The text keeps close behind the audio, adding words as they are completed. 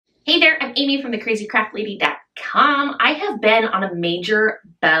there, I'm Amy from thecrazycraftlady.com. I have been on a major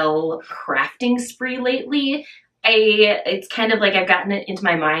bell crafting spree lately. It's kind of like I've gotten it into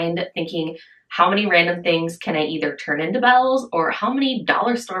my mind thinking, how many random things can I either turn into bells, or how many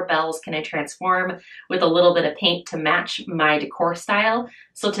dollar store bells can I transform with a little bit of paint to match my decor style?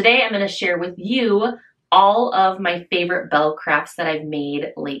 So today I'm going to share with you all of my favorite bell crafts that I've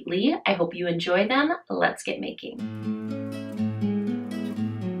made lately. I hope you enjoy them. Let's get making.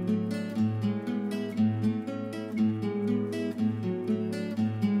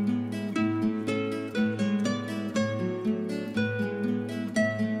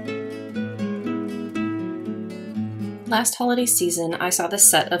 Last holiday season, I saw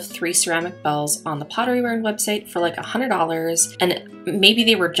this set of 3 ceramic bells on the Pottery Barn website for like $100, and maybe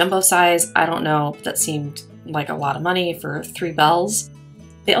they were jumbo size, I don't know, but that seemed like a lot of money for 3 bells.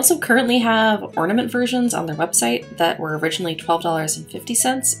 They also currently have ornament versions on their website that were originally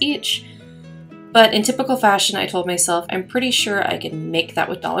 $12.50 each, but in typical fashion, I told myself I'm pretty sure I can make that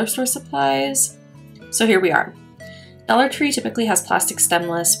with dollar store supplies, so here we are. Dollar Tree typically has plastic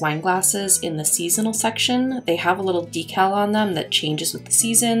stemless wine glasses in the seasonal section. They have a little decal on them that changes with the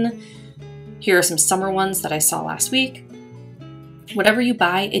season. Here are some summer ones that I saw last week. Whatever you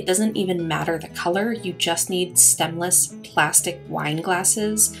buy, it doesn't even matter the color, you just need stemless plastic wine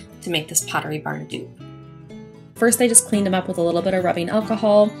glasses to make this Pottery Barn dupe. First, I just cleaned them up with a little bit of rubbing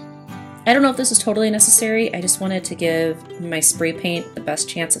alcohol. I don't know if this is totally necessary, I just wanted to give my spray paint the best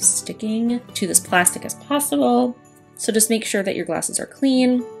chance of sticking to this plastic as possible. So just make sure that your glasses are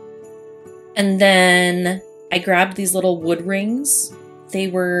clean. And then I grabbed these little wood rings. They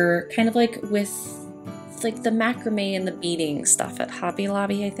were kind of like with like the macrame and the beading stuff at Hobby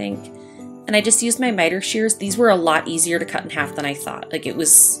Lobby, I think. And I just used my miter shears. These were a lot easier to cut in half than I thought. Like, it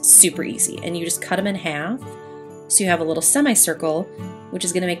was super easy. And you just cut them in half. So you have a little semicircle, which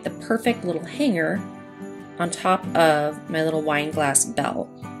is gonna make the perfect little hanger on top of my little wine glass bell.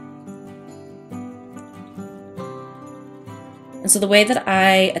 And so the way that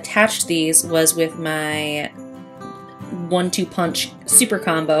I attached these was with my 1-2 punch super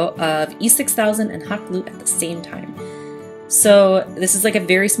combo of E6000 and hot glue at the same time. So this is like a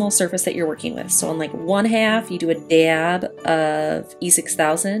very small surface that you're working with. So on like one half, you do a dab of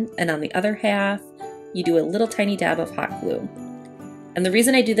E6000, and on the other half, you do a little tiny dab of hot glue. And the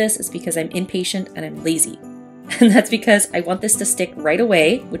reason I do this is because I'm impatient and I'm lazy. And that's because I want this to stick right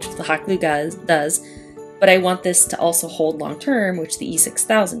away, which the hot glue does, but I want this to also hold long term, which the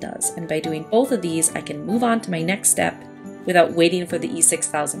E6000 does. And by doing both of these, I can move on to my next step without waiting for the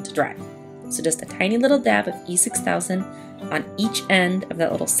E6000 to dry. So just a tiny little dab of E6000 on each end of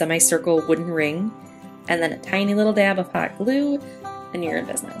that little semicircle wooden ring, and then a tiny little dab of hot glue, and you're in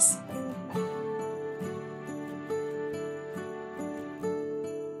business.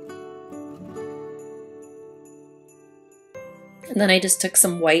 And then I just took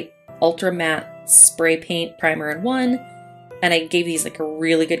some white Ultra Matte spray paint primer in one, and I gave these like a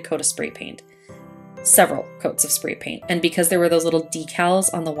really good coat of spray paint. Several coats of spray paint. And because there were those little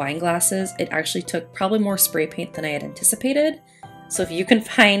decals on the wine glasses, it actually took probably more spray paint than I had anticipated. So if you can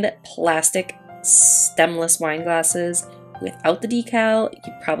find plastic stemless wine glasses without the decal,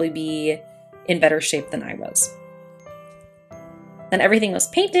 you'd probably be in better shape than I was. Then everything was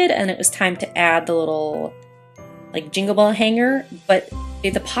painted, and it was time to add the little like jingle bell hanger, but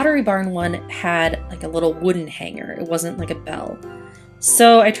the Pottery Barn one had like a little wooden hanger. It wasn't like a bell.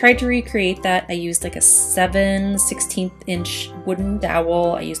 So I tried to recreate that. I used like a 7/16 inch wooden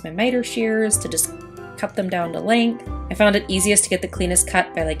dowel. I used my miter shears to just cut them down to length. I found it easiest to get the cleanest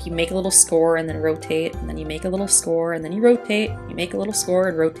cut by like you make a little score and then rotate, and then you make a little score and then you rotate, you make a little score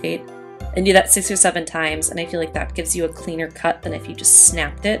and rotate, and do that 6 or 7 times. And I feel like that gives you a cleaner cut than if you just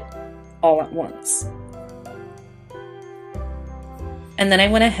snapped it all at once. And then I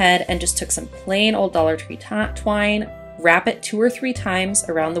went ahead and just took some plain old Dollar Tree twine, wrap it 2 or 3 times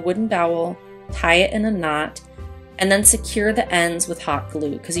around the wooden dowel, tie it in a knot, and then secure the ends with hot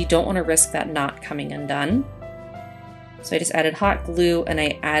glue because you don't want to risk that knot coming undone. So I just added hot glue, and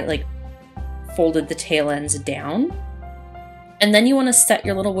I folded the tail ends down. And then you want to set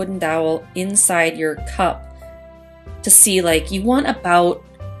your little wooden dowel inside your cup to see, like, you want about,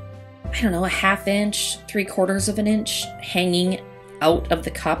 I don't know, a 1/2 inch, 3/4 of an inch hanging out of the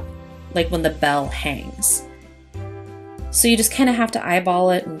cup, like when the bell hangs. So you just kind of have to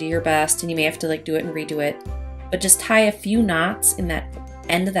eyeball it and do your best, and you may have to like do it and redo it, but just tie a few knots in that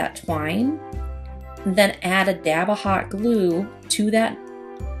end of that twine, and then add a dab of hot glue to that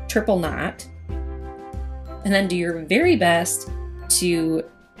triple knot, and then do your very best to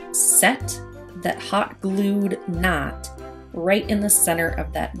set that hot glued knot right in the center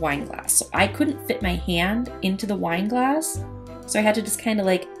of that wine glass. So I couldn't fit my hand into the wine glass. So I had to just kind of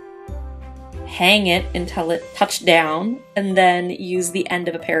like hang it until it touched down and then use the end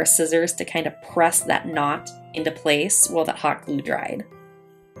of a pair of scissors to kind of press that knot into place while that hot glue dried.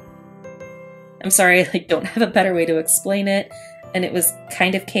 I'm sorry, I don't have a better way to explain it, and it was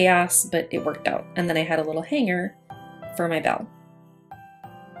kind of chaos, but it worked out. And then I had a little hanger for my bell.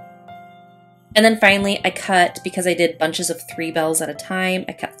 And then finally I cut, because I did bunches of 3 bells at a time,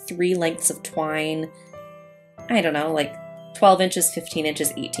 I cut 3 lengths of twine, I don't know, like 12 inches, 15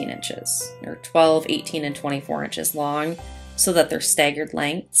 inches, 18 inches, or 12, 18, and 24 inches long, so that they're staggered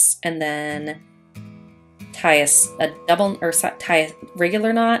lengths, and then tie tie a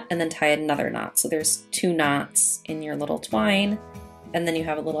regular knot and then tie another knot. So there's 2 knots in your little twine, and then you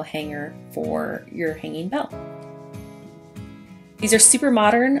have a little hanger for your hanging bell. These are super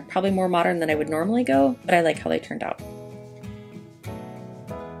modern, probably more modern than I would normally go, but I like how they turned out.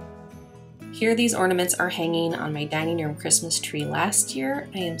 Here these ornaments are hanging on my dining room Christmas tree last year.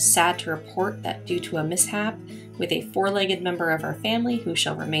 I am sad to report that due to a mishap with a 4-legged member of our family who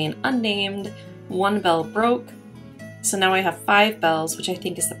shall remain unnamed, 1 bell broke. So now I have 5 bells, which I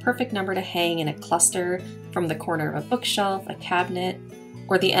think is the perfect number to hang in a cluster from the corner of a bookshelf, a cabinet,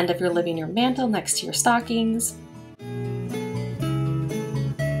 or the end of your living room mantle next to your stockings.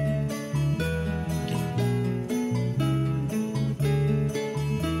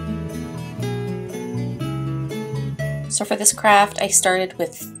 So for this craft, I started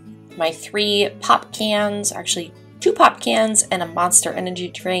with my 3 pop cans, actually 2 pop cans and a Monster Energy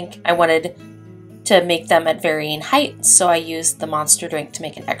drink. I wanted to make them at varying heights, so I used the Monster drink to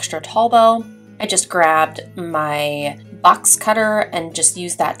make an extra tall bell. I just grabbed my box cutter and just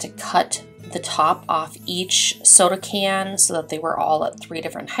used that to cut the top off each soda can so that they were all at 3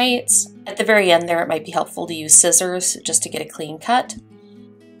 different heights. At the very end there, it might be helpful to use scissors just to get a clean cut.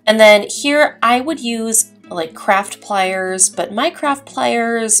 And then here I would use like craft pliers, but my craft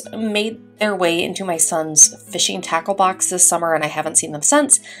pliers made their way into my son's fishing tackle box this summer and I haven't seen them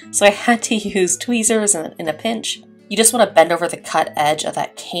since, so I had to use tweezers in a pinch. You just want to bend over the cut edge of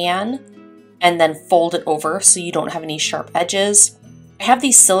that can and then fold it over so you don't have any sharp edges. I have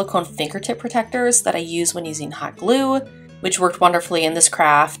these silicone fingertip protectors that I use when using hot glue, which worked wonderfully in this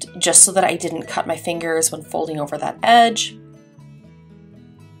craft just so that I didn't cut my fingers when folding over that edge.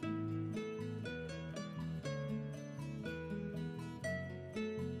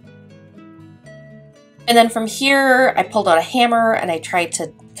 And then from here, I pulled out a hammer and I tried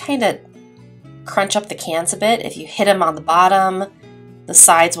to kind of crunch up the cans a bit. If you hit them on the bottom, the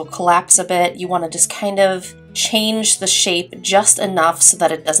sides will collapse a bit. You want to just kind of change the shape just enough so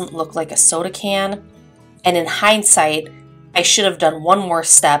that it doesn't look like a soda can. And in hindsight, I should have done one more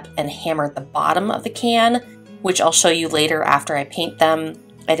step and hammered the bottom of the can, which I'll show you later after I paint them.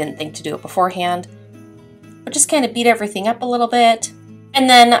 I didn't think to do it beforehand. But just kind of beat everything up a little bit. And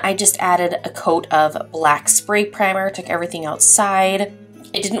then I just added a coat of black spray primer, took everything outside.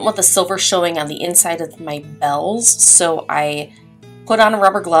 I didn't want the silver showing on the inside of my bells, so I put on a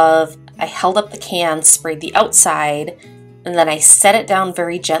rubber glove, I held up the can, sprayed the outside, and then I set it down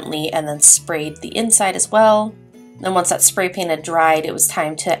very gently and then sprayed the inside as well. Then once that spray paint had dried, it was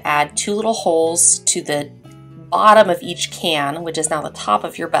time to add 2 little holes to the bottom of each can, which is now the top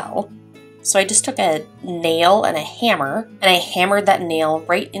of your bell. So I just took a nail and a hammer, and I hammered that nail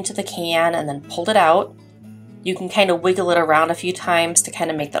right into the can and then pulled it out. You can kind of wiggle it around a few times to kind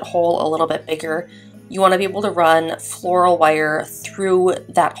of make that hole a little bit bigger. You want to be able to run floral wire through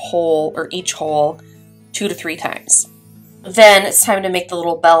that hole, or each hole, 2 to 3 times. Then it's time to make the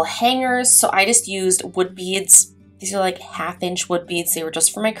little bell hangers, so I just used wood beads. These are like 1/2-inch wood beads. They were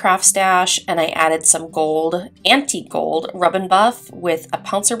just for my craft stash, and I added some gold, antique gold, rub and buff with a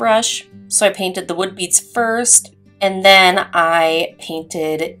pouncer brush. So I painted the wood beads first, and then I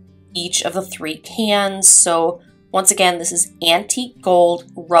painted each of the 3 cans. So once again, this is antique gold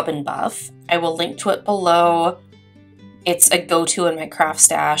rub and buff. I will link to it below. It's a go-to in my craft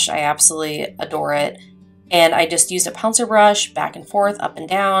stash. I absolutely adore it. And I just used a pouncer brush back and forth, up and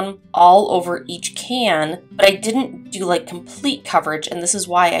down, all over each can, but I didn't do like complete coverage, and this is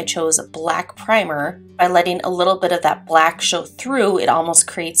why I chose a black primer. By letting a little bit of that black show through, it almost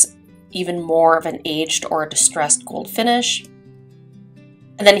creates even more of an aged or a distressed gold finish.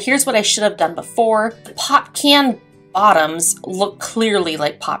 And then here's what I should have done before. The pop can bottoms look clearly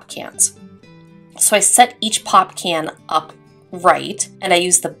like pop cans. So I set each pop can up right, and I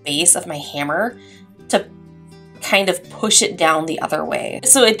used the base of my hammer to kind of push it down the other way.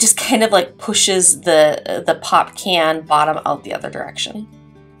 So it just kind of like pushes the pop can bottom out the other direction.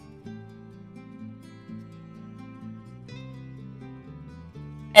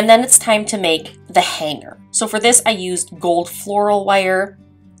 And then it's time to make the hanger. So for this, I used gold floral wire,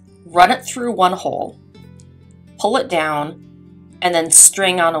 run it through one hole, pull it down, and then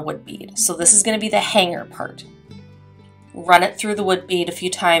string on a wood bead. So this is going to be the hanger part. Run it through the wood bead a few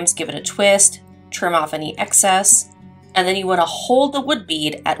times, give it a twist, trim off any excess, and then you want to hold the wood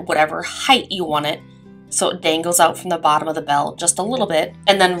bead at whatever height you want it so it dangles out from the bottom of the bell just a little bit,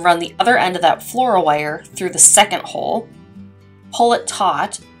 and then run the other end of that floral wire through the second hole, pull it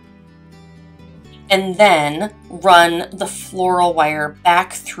taut, and then run the floral wire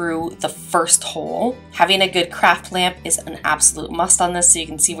back through the first hole. Having a good craft lamp is an absolute must on this so you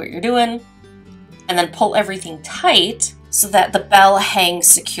can see what you're doing. And then pull everything tight so that the bell hangs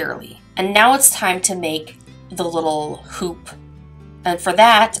securely. And now it's time to make the little hoop. And for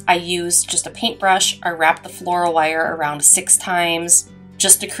that, I used just a paintbrush. I wrapped the floral wire around 6 times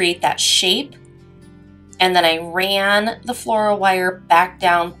just to create that shape. And then I ran the floral wire back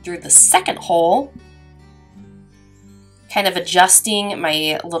down through the second hole, kind of adjusting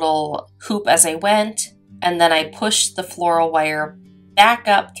my little hoop as I went. And then I pushed the floral wire back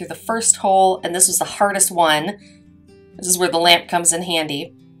up through the first hole, and this was the hardest one. This is where the lamp comes in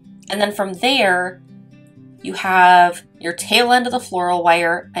handy. And then from there, you have your tail end of the floral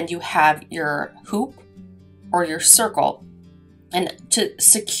wire and you have your hoop or your circle. And to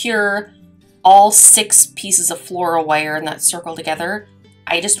secure all 6 pieces of floral wire in that circle together,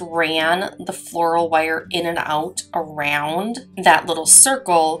 I just ran the floral wire in and out around that little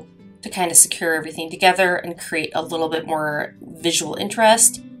circle to kind of secure everything together and create a little bit more visual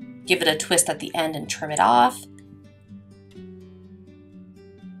interest. Give it a twist at the end and trim it off.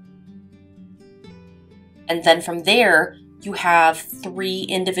 And then from there, you have 3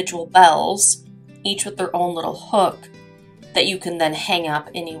 individual bells, each with their own little hook that you can then hang up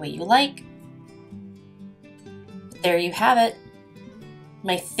any way you like. There you have it.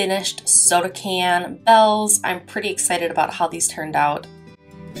 My finished soda can bells. I'm pretty excited about how these turned out.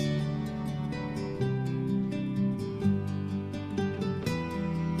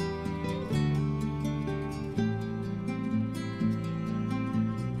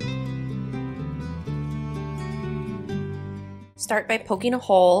 Start by poking a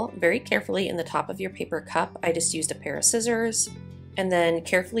hole very carefully in the top of your paper cup. I just used a pair of scissors. And then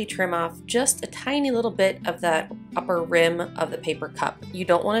carefully trim off just a tiny little bit of that upper rim of the paper cup. You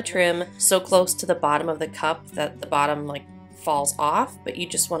don't want to trim so close to the bottom of the cup that the bottom falls off, but you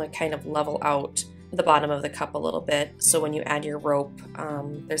just want to kind of level out the bottom of the cup a little bit so when you add your rope,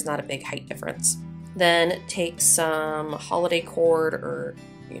 there's not a big height difference. Then take some holiday cord or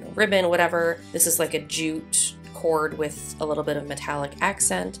ribbon, whatever. This is like a jute cord with a little bit of metallic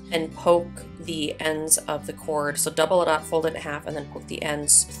accent, and poke the ends of the cord. So double it up, fold it in half, and then poke the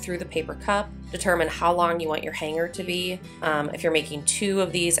ends through the paper cup. Determine how long you want your hanger to be. If you're making 2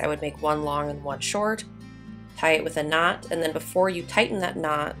 of these, I would make 1 long and 1 short. Tie it with a knot, and then before you tighten that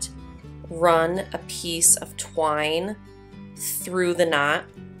knot, run a piece of twine through the knot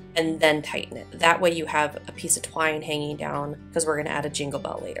and then tighten it. That way you have a piece of twine hanging down because we're going to add a jingle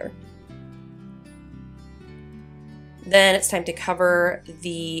bell later. Then it's time to cover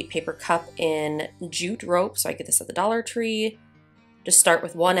the paper cup in jute rope. So I get this at the Dollar Tree. Just start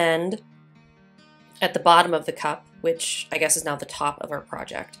with one end at the bottom of the cup, which I guess is now the top of our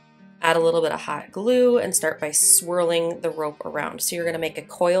project. Add a little bit of hot glue and start by swirling the rope around. So you're going to make a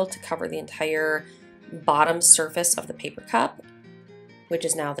coil to cover the entire bottom surface of the paper cup, which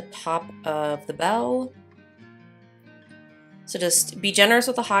is now the top of the bell. So just be generous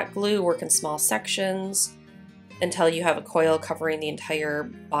with the hot glue, work in small sections until you have a coil covering the entire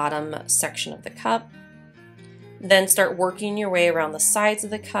bottom section of the cup. Then start working your way around the sides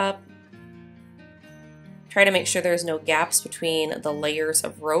of the cup. Try to make sure there's no gaps between the layers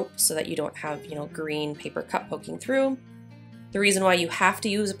of rope so that you don't have, green paper cup poking through. The reason why you have to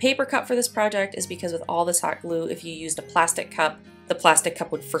use a paper cup for this project is because with all this hot glue, if you used a plastic cup, the plastic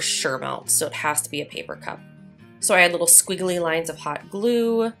cup would for sure melt, so it has to be a paper cup. So I add little squiggly lines of hot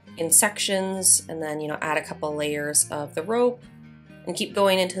glue in sections, and then, add a couple layers of the rope, and keep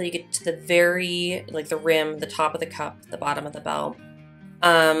going until you get to the very, the rim, the top of the cup, the bottom of the bell.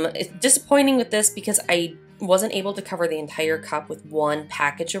 It's disappointing with this because I wasn't able to cover the entire cup with one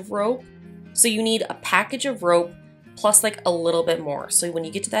package of rope. So you need a package of rope plus a little bit more. So when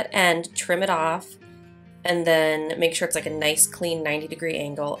you get to that end, trim it off, and then make sure it's a nice clean 90-degree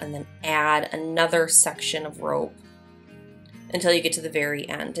angle, and then add another section of rope until you get to the very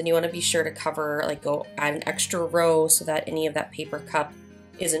end. And you want to be sure to cover, go add an extra row so that any of that paper cup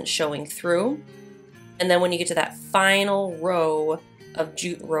isn't showing through. And then when you get to that final row of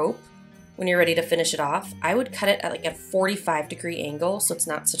jute rope, when you're ready to finish it off, I would cut it at like a 45-degree angle so it's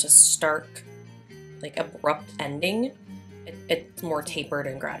not such a stark, like abrupt ending. It's more tapered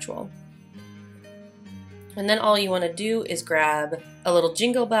and gradual. And then all you want to do is grab a little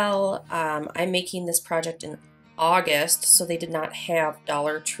jingle bell. I'm making this project in August, so they did not have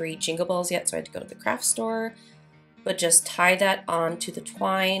Dollar Tree jingle bells yet, so I had to go to the craft store. But just tie that onto the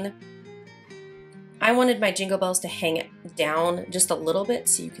twine. I wanted my jingle bells to hang down just a little bit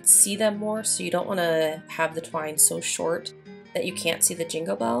so you could see them more, so you don't want to have the twine so short that you can't see the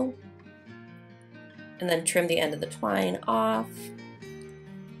jingle bell. And then trim the end of the twine off.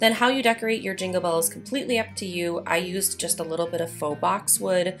 Then how you decorate your jingle bell is completely up to you. I used just a little bit of faux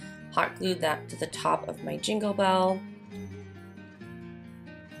boxwood, hot glued that to the top of my jingle bell,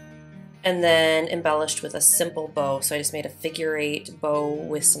 and then embellished with a simple bow. So I just made a figure-8 bow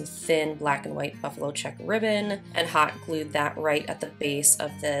with some thin black and white buffalo check ribbon and hot glued that right at the base of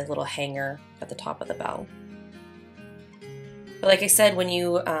the little hanger at the top of the bell. But like I said, when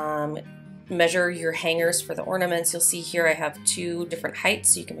you measure your hangers for the ornaments, you'll see here I have 2 different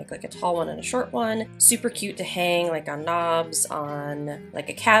heights, so you can make like a tall one and a short one. Super cute to hang like on knobs, on like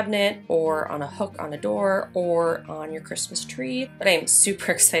a cabinet, or on a hook on a door, or on your Christmas tree. But I am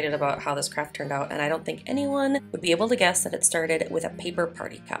super excited about how this craft turned out, and I don't think anyone would be able to guess that it started with a paper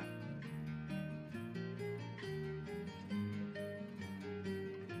party cup.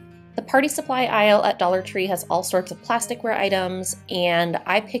 The party supply aisle at Dollar Tree has all sorts of plasticware items, and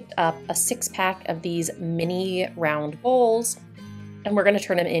I picked up a 6-pack of these mini round bowls, and we're going to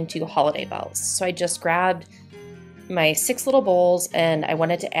turn them into holiday bells. So I just grabbed my 6 little bowls, and I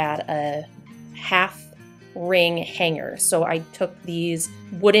wanted to add a half ring hanger. So I took these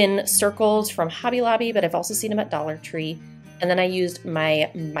wooden circles from Hobby Lobby, but I've also seen them at Dollar Tree, and then I used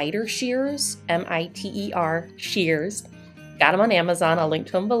my miter shears, M-I-T-E-R shears. Got them on Amazon, I'll link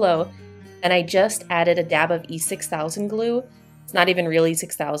to them below, and I just added a dab of E6000 glue. It's not even real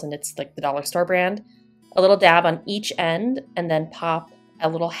E6000, it's like the dollar store brand. A little dab on each end, and then pop a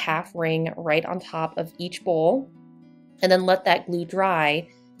little half ring right on top of each bowl, and then let that glue dry,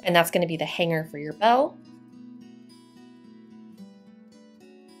 and that's going to be the hanger for your bell.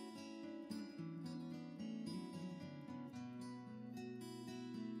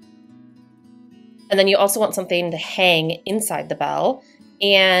 And then you also want something to hang inside the bell.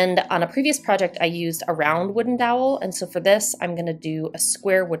 And on a previous project, I used a round wooden dowel. And so for this, I'm going to do a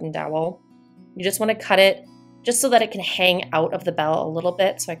square wooden dowel. You just want to cut it just so that it can hang out of the bell a little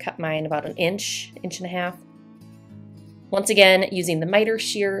bit. So I cut mine about an inch, inch and a half. Once again, using the miter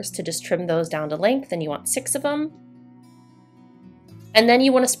shears to just trim those down to length, and you want 6 of them. And then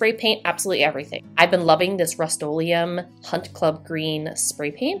you want to spray paint absolutely everything. I've been loving this Rust-Oleum Hunt Club Green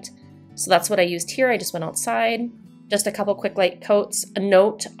spray paint. So that's what I used here. I just went outside, just a couple quick light coats. A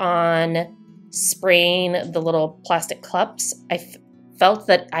note on spraying the little plastic cups. I felt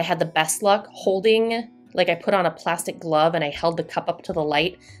that I had the best luck holding, like I put on a plastic glove and I held the cup up to the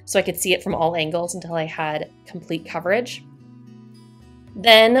light so I could see it from all angles until I had complete coverage.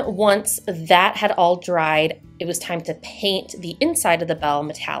 Then once that had all dried, it was time to paint the inside of the bell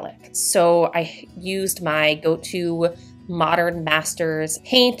metallic. So I used my go-to Modern Masters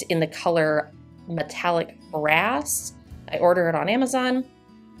paint in the color metallic brass. I ordered it on Amazon,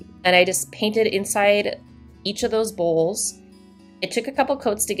 and I just painted inside each of those bowls. It took a couple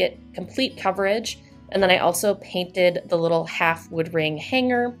coats to get complete coverage, and then I also painted the little half wood ring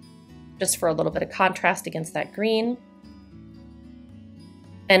hanger just for a little bit of contrast against that green.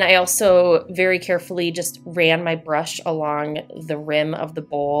 And I also very carefully just ran my brush along the rim of the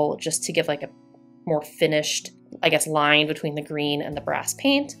bowl just to give like a more finished, I guess, line between the green and the brass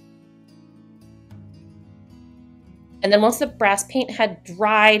paint. And then once the brass paint had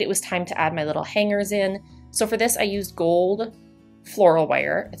dried, it was time to add my little hangers in. So for this, I used gold floral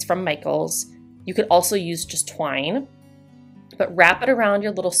wire. It's from Michaels. You could also use just twine, but wrap it around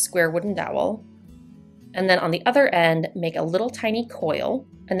your little square wooden dowel. And then on the other end, make a little tiny coil,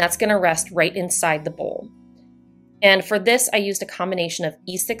 and that's going to rest right inside the bowl. And for this, I used a combination of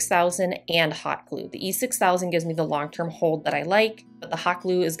E6000 and hot glue. The E6000 gives me the long-term hold that I like, but the hot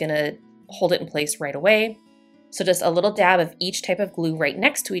glue is going to hold it in place right away. So just a little dab of each type of glue right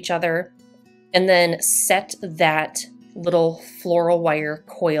next to each other, and then set that little floral wire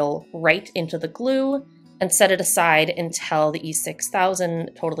coil right into the glue and set it aside until the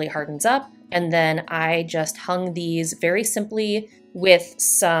E6000 totally hardens up. And then I just hung these very simply with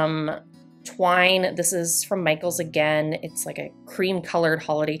some twine. This is from Michaels again. It's like a cream colored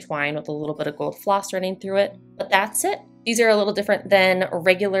holiday twine with a little bit of gold floss running through it. But that's it. These are a little different than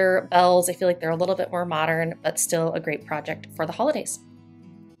regular bells. I feel like they're a little bit more modern, but still a great project for the holidays.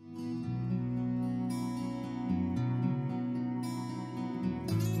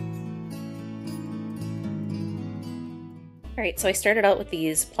 Alright, so I started out with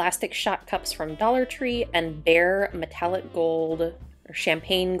these plastic shot cups from Dollar Tree and Behr Metallic Gold or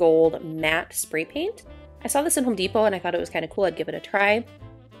Champagne Gold matte spray paint. I saw this in Home Depot and I thought it was kind of cool. I'd give it a try.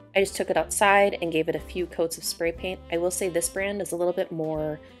 I just took it outside and gave it a few coats of spray paint. I will say this brand is a little bit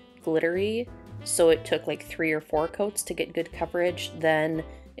more glittery, so it took like 3 or 4 coats to get good coverage. Then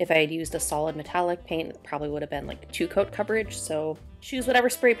if I had used a solid metallic paint, it probably would have been like 2 coat coverage. So choose whatever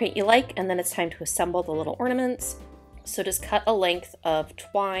spray paint you like, and then it's time to assemble the little ornaments. So just cut a length of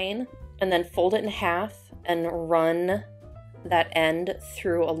twine and then fold it in half and run that end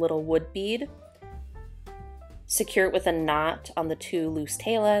through a little wood bead. Secure it with a knot on the 2 loose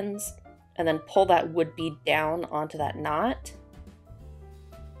tail ends, and then pull that wood bead down onto that knot.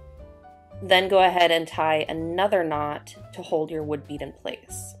 Then go ahead and tie another knot to hold your wood bead in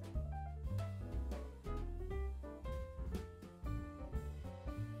place.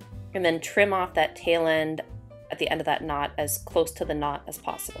 And then trim off that tail end at the end of that knot as close to the knot as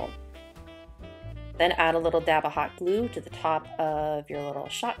possible. Then add a little dab of hot glue to the top of your little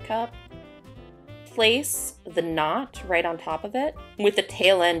shot cup. Place the knot right on top of it with the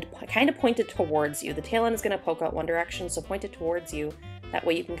tail end kind of pointed towards you. The tail end is going to poke out one direction, so point it towards you. That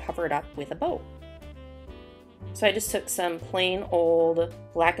way you can cover it up with a bow. So I just took some plain old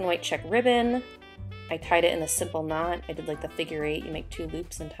black and white check ribbon. I tied it in a simple knot. I did like the figure 8. You make 2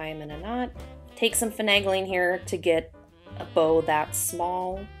 loops and tie them in a knot. Take some finagling here to get a bow that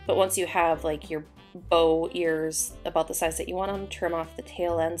small. But once you have like your bow ears about the size that you want them, trim off the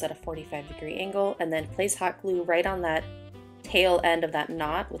tail ends at a 45-degree angle, and then place hot glue right on that tail end of that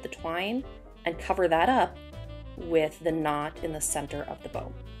knot with the twine and cover that up with the knot in the center of the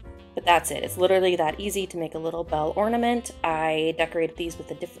bow. But that's it. It's literally that easy to make a little bell ornament. I decorated these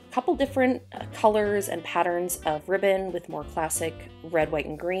with a couple different colors and patterns of ribbon with more classic red, white,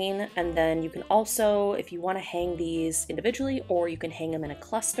 and green. And then you can also, if you want to hang these individually or you can hang them in a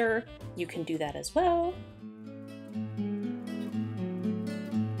cluster, you can do that as well.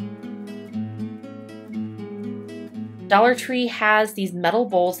 Dollar Tree has these metal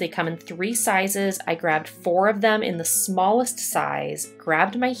bowls. They come in 3 sizes. I grabbed 4 of them in the smallest size,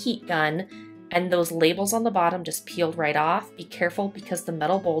 grabbed my heat gun, and those labels on the bottom just peeled right off. Be careful because the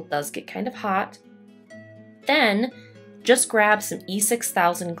metal bowl does get kind of hot. Then just grab some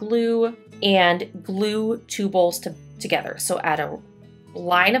E6000 glue and glue 2 bowls together. So add a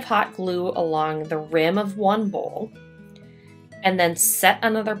line of hot glue along the rim of one bowl and then set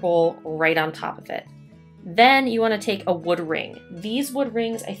another bowl right on top of it. Then you want to take a wood ring. These wood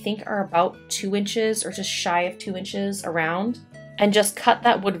rings I think are about 2 inches or just shy of 2 inches around, and just cut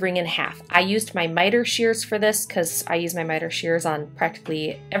that wood ring in half. I used my miter shears for this because I use my miter shears on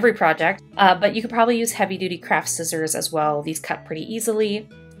practically every project, but you could probably use heavy duty craft scissors as well. These cut pretty easily.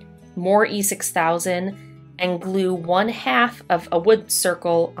 More E6000 and glue 1/2 of a wood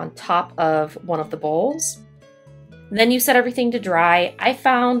circle on top of one of the bowls. Then you set everything to dry. I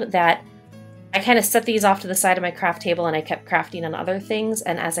found that I kind of set these off to the side of my craft table and I kept crafting on other things,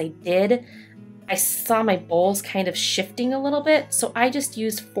 and as I did, I saw my bowls kind of shifting a little bit, so I just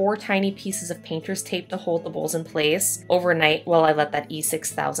used 4 tiny pieces of painter's tape to hold the bowls in place overnight while I let that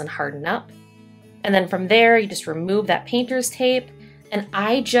E6000 harden up. And then from there, you just remove that painter's tape, and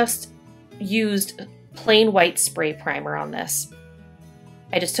I just used plain white spray primer on this.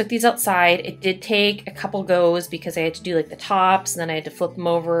 I just took these outside. It did take a couple goes because I had to do like the tops, and then I had to flip them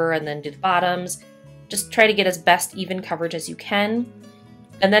over and then do the bottoms. Just try to get as best even coverage as you can.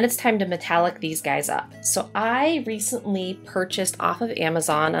 And then it's time to metallic these guys up. So I recently purchased off of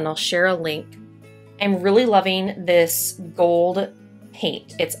Amazon, and I'll share a link. I'm really loving this gold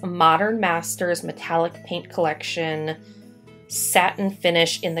paint. It's Modern Masters Metallic Paint Collection satin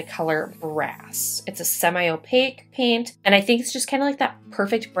finish in the color brass. It's a semi-opaque paint, and I think it's just kind of like that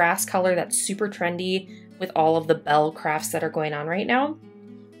perfect brass color that's super trendy with all of the bell crafts that are going on right now.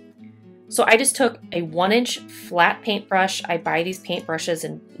 So I just took a 1-inch flat paintbrush. I buy these paintbrushes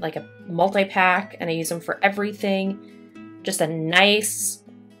in like a multi-pack, and I use them for everything. Just a nice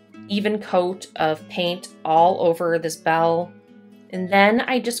even coat of paint all over this bell. And then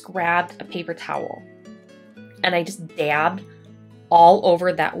I just grabbed a paper towel and I just dabbed all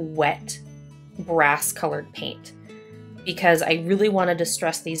over that wet brass colored paint because I really want to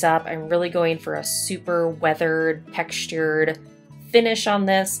distress these up. I'm really going for a super weathered, textured finish on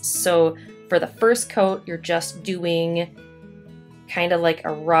this. So for the first coat, you're just doing kind of like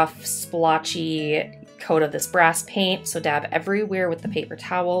a rough, splotchy coat of this brass paint. So dab everywhere with the paper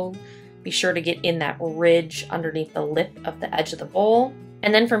towel. Be sure to get in that ridge underneath the lip of the edge of the bowl.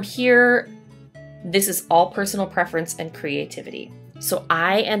 And then from here, this is all personal preference and creativity. So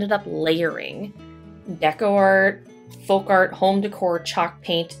I ended up layering deco art, Folk Art Home Decor chalk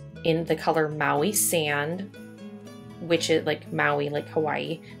paint in the color Maui Sand, which is like Maui, like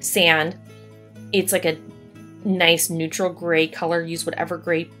Hawaii sand. It's like a nice neutral gray color. Use whatever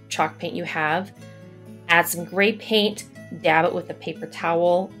gray chalk paint you have. Add some gray paint, dab it with a paper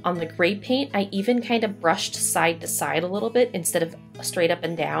towel. On the gray paint, I even kind of brushed side to side a little bit instead of straight up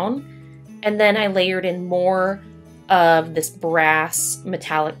and down. And then I layered in more of this brass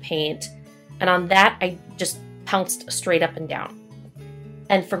metallic paint. And on that, I just pounced straight up and down.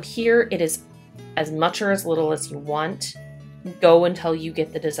 And from here, it is as much or as little as you want. Go until you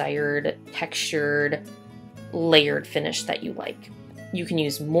get the desired textured, layered finish that you like. You can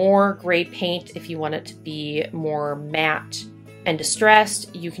use more gray paint if you want it to be more matte and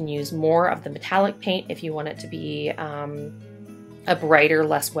distressed. You can use more of the metallic paint if you want it to be a brighter,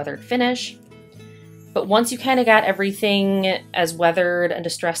 less weathered finish. But once you kind of got everything as weathered and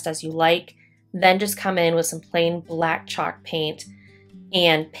distressed as you like, then just come in with some plain black chalk paint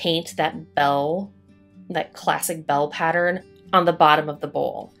and paint that bell, that classic bell pattern on the bottom of the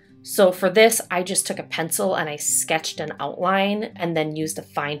bowl. So for this, I just took a pencil and I sketched an outline and then used a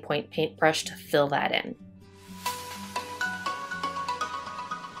fine point paintbrush to fill that in.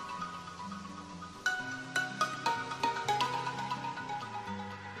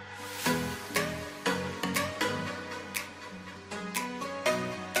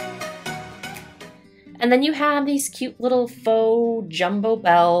 And then you have these cute little faux jumbo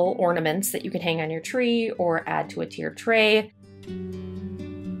bell ornaments that you can hang on your tree or add to a tiered tray.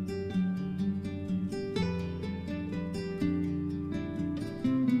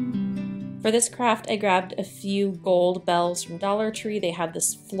 For this craft, I grabbed a few gold bells from Dollar Tree. They had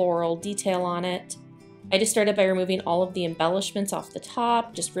this floral detail on it. I just started by removing all of the embellishments off the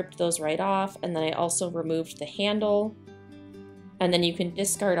top, just ripped those right off, and then I also removed the handle. And then you can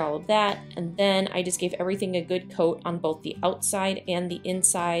discard all of that, and then I just gave everything a good coat on both the outside and the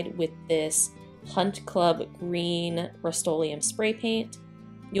inside with this Hunt Club green Rust-Oleum spray paint.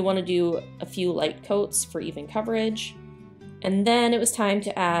 You'll want to do a few light coats for even coverage. And then it was time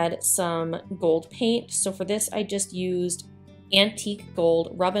to add some gold paint. So for this, I just used antique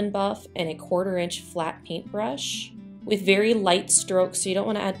gold Rub and Buff and a 1/4 inch flat paintbrush with very light strokes, so you don't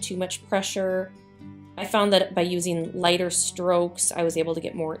want to add too much pressure. I found that by using lighter strokes, I was able to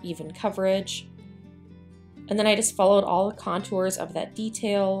get more even coverage. And then I just followed all the contours of that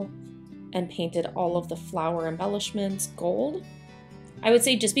detail and painted all of the flower embellishments gold. I would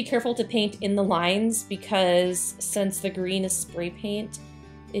say just be careful to paint in the lines because since the green is spray paint,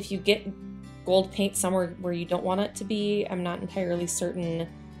 if you get gold paint somewhere where you don't want it to be, I'm not entirely certain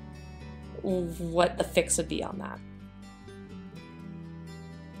what the fix would be on that.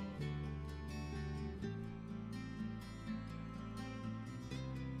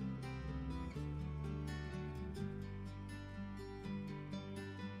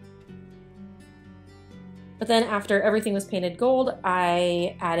 But then after everything was painted gold,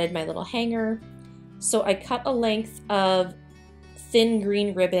 I added my little hanger. So I cut a length of thin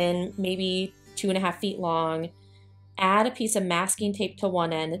green ribbon, maybe 2.5 feet long, add a piece of masking tape to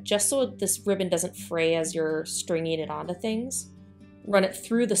one end, just so this ribbon doesn't fray as you're stringing it onto things. Run it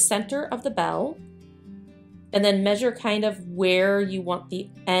through the center of the bell, and then measure kind of where you want the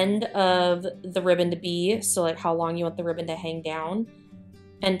end of the ribbon to be, so like how long you want the ribbon to hang down,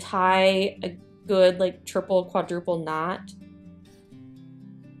 and tie a good like triple, quadruple knot,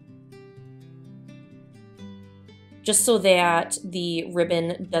 just so that the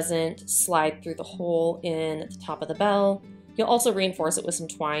ribbon doesn't slide through the hole in the top of the bell. You'll also reinforce it with some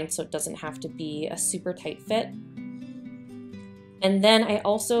twine so it doesn't have to be a super tight fit. And then I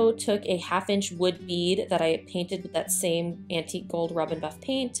also took a 1/2 inch wood bead that I painted with that same antique gold Rub and Buff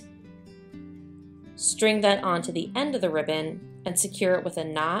paint, string that onto the end of the ribbon, and secure it with a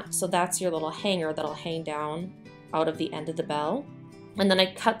knot. So that's your little hanger that'll hang down out of the end of the bell. And then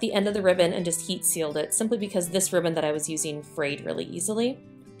I cut the end of the ribbon and just heat sealed it, simply because this ribbon that I was using frayed really easily.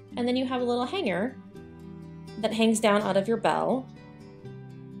 And then you have a little hanger that hangs down out of your bell.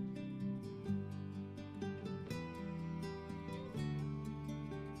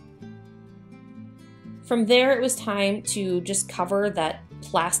 From there, it was time to just cover that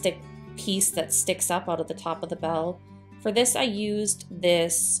plastic piece that sticks up out of the top of the bell. For this, I used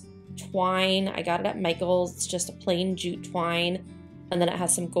this twine. I got it at Michael's. It's just a plain jute twine, and then it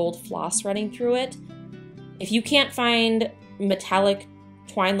has some gold floss running through it. If you can't find metallic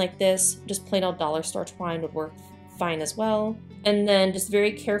twine like this, just plain old dollar store twine would work fine as well. And then just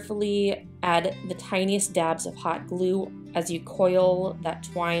very carefully add the tiniest dabs of hot glue as you coil that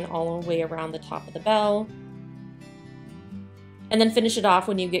twine all the way around the top of the bell. And then finish it off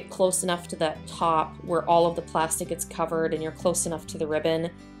when you get close enough to that top where all of the plastic gets covered and you're close enough to the ribbon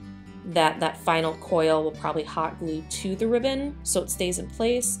that final coil will probably hot glue to the ribbon so it stays in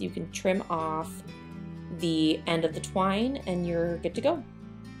place. You can trim off the end of the twine and you're good to go.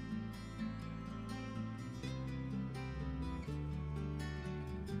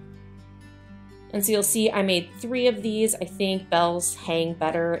 And so you'll see I made 3 of these. I think bells hang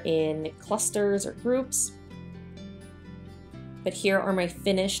better in clusters or groups. But here are my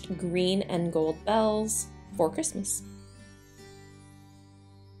finished green and gold bells for Christmas.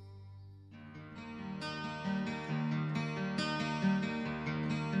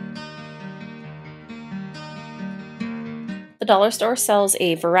 The dollar store sells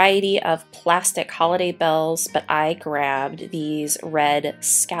a variety of plastic holiday bells, but I grabbed these red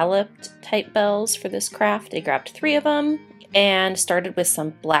scalloped type bells for this craft. I grabbed 3 of them and started with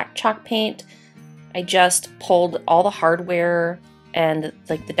some black chalk paint. I just pulled all the hardware and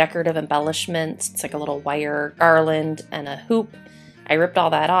like the decorative embellishments. It's like a little wire garland and a hoop. I ripped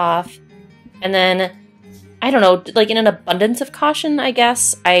all that off. And then, I don't know, like in an abundance of caution, I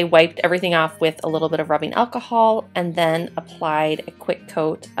guess, I wiped everything off with a little bit of rubbing alcohol and then applied a quick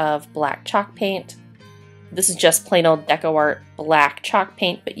coat of black chalk paint. This is just plain old DecoArt black chalk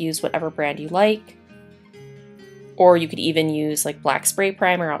paint, but use whatever brand you like. Or you could even use like black spray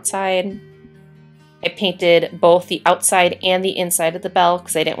primer outside. I painted both the outside and the inside of the bell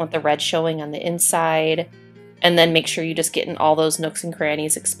because I didn't want the red showing on the inside. And then make sure you just get in all those nooks and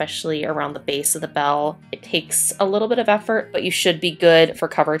crannies, especially around the base of the bell. It takes a little bit of effort, but you should be good for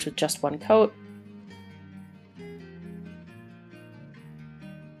coverage with just 1 coat.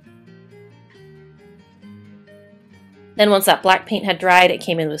 Then once that black paint had dried, it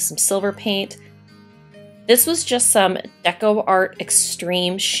came in with some silver paint. This was just some DecoArt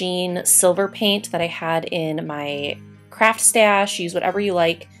Extreme Sheen silver paint that I had in my craft stash. Use whatever you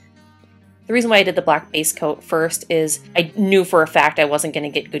like. The reason why I did the black base coat first is I knew for a fact I wasn't going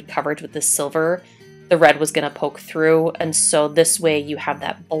to get good coverage with this silver. The red was going to poke through, and so this way you have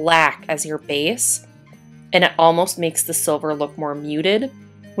that black as your base, and it almost makes the silver look more muted,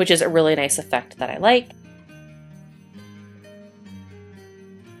 which is a really nice effect that I like.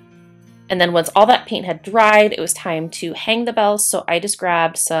 And then once all that paint had dried, it was time to hang the bells, so I just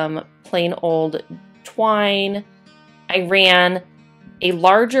grabbed some plain old twine. I ran a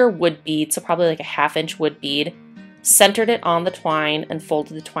larger wood bead, so probably like a 1/2 inch wood bead, centered it on the twine and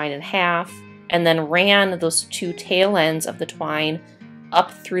folded the twine in half, and then ran those 2 tail ends of the twine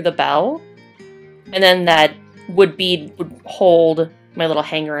up through the bell. And then that wood bead would hold my little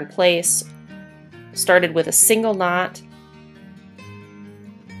hanger in place. Started with a single knot,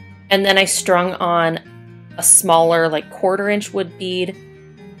 and then I strung on a smaller, like 1/4 inch wood bead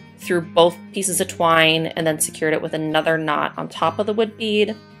through both pieces of twine and then secured it with another knot on top of the wood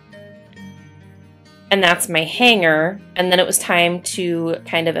bead. And that's my hanger. And then it was time to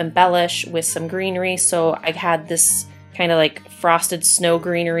kind of embellish with some greenery. So I had this kind of like frosted snow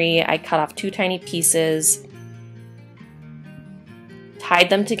greenery. I cut off 2 tiny pieces,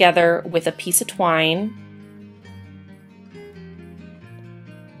 tied them together with a piece of twine,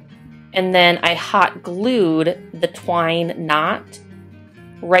 and then I hot glued the twine knot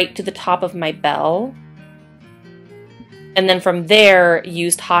right to the top of my bell. And then from there,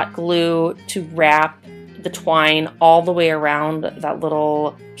 used hot glue to wrap the twine all the way around that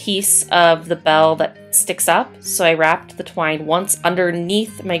little piece of the bell that sticks up. So I wrapped the twine once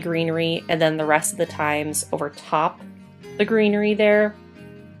underneath my greenery and then the rest of the times over top the greenery there.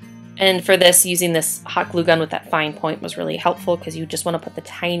 And for this, using this hot glue gun with that fine point was really helpful because you just want to put the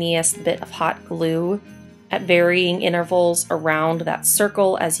tiniest bit of hot glue at varying intervals around that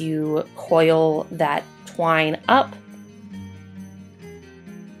circle as you coil that twine up.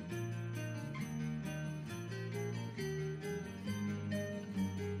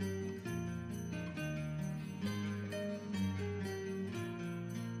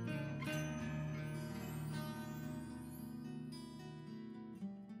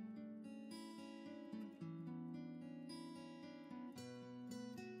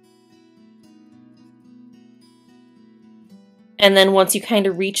 And then once you kind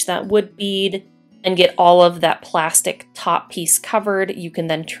of reach that wood bead and get all of that plastic top piece covered, you can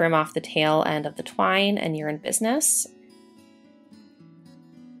then trim off the tail end of the twine and you're in business.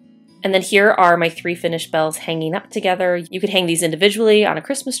 And then here are my 3 finished bells hanging up together. You could hang these individually on a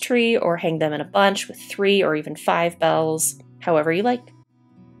Christmas tree or hang them in a bunch with 3 or even 5 bells, however you like.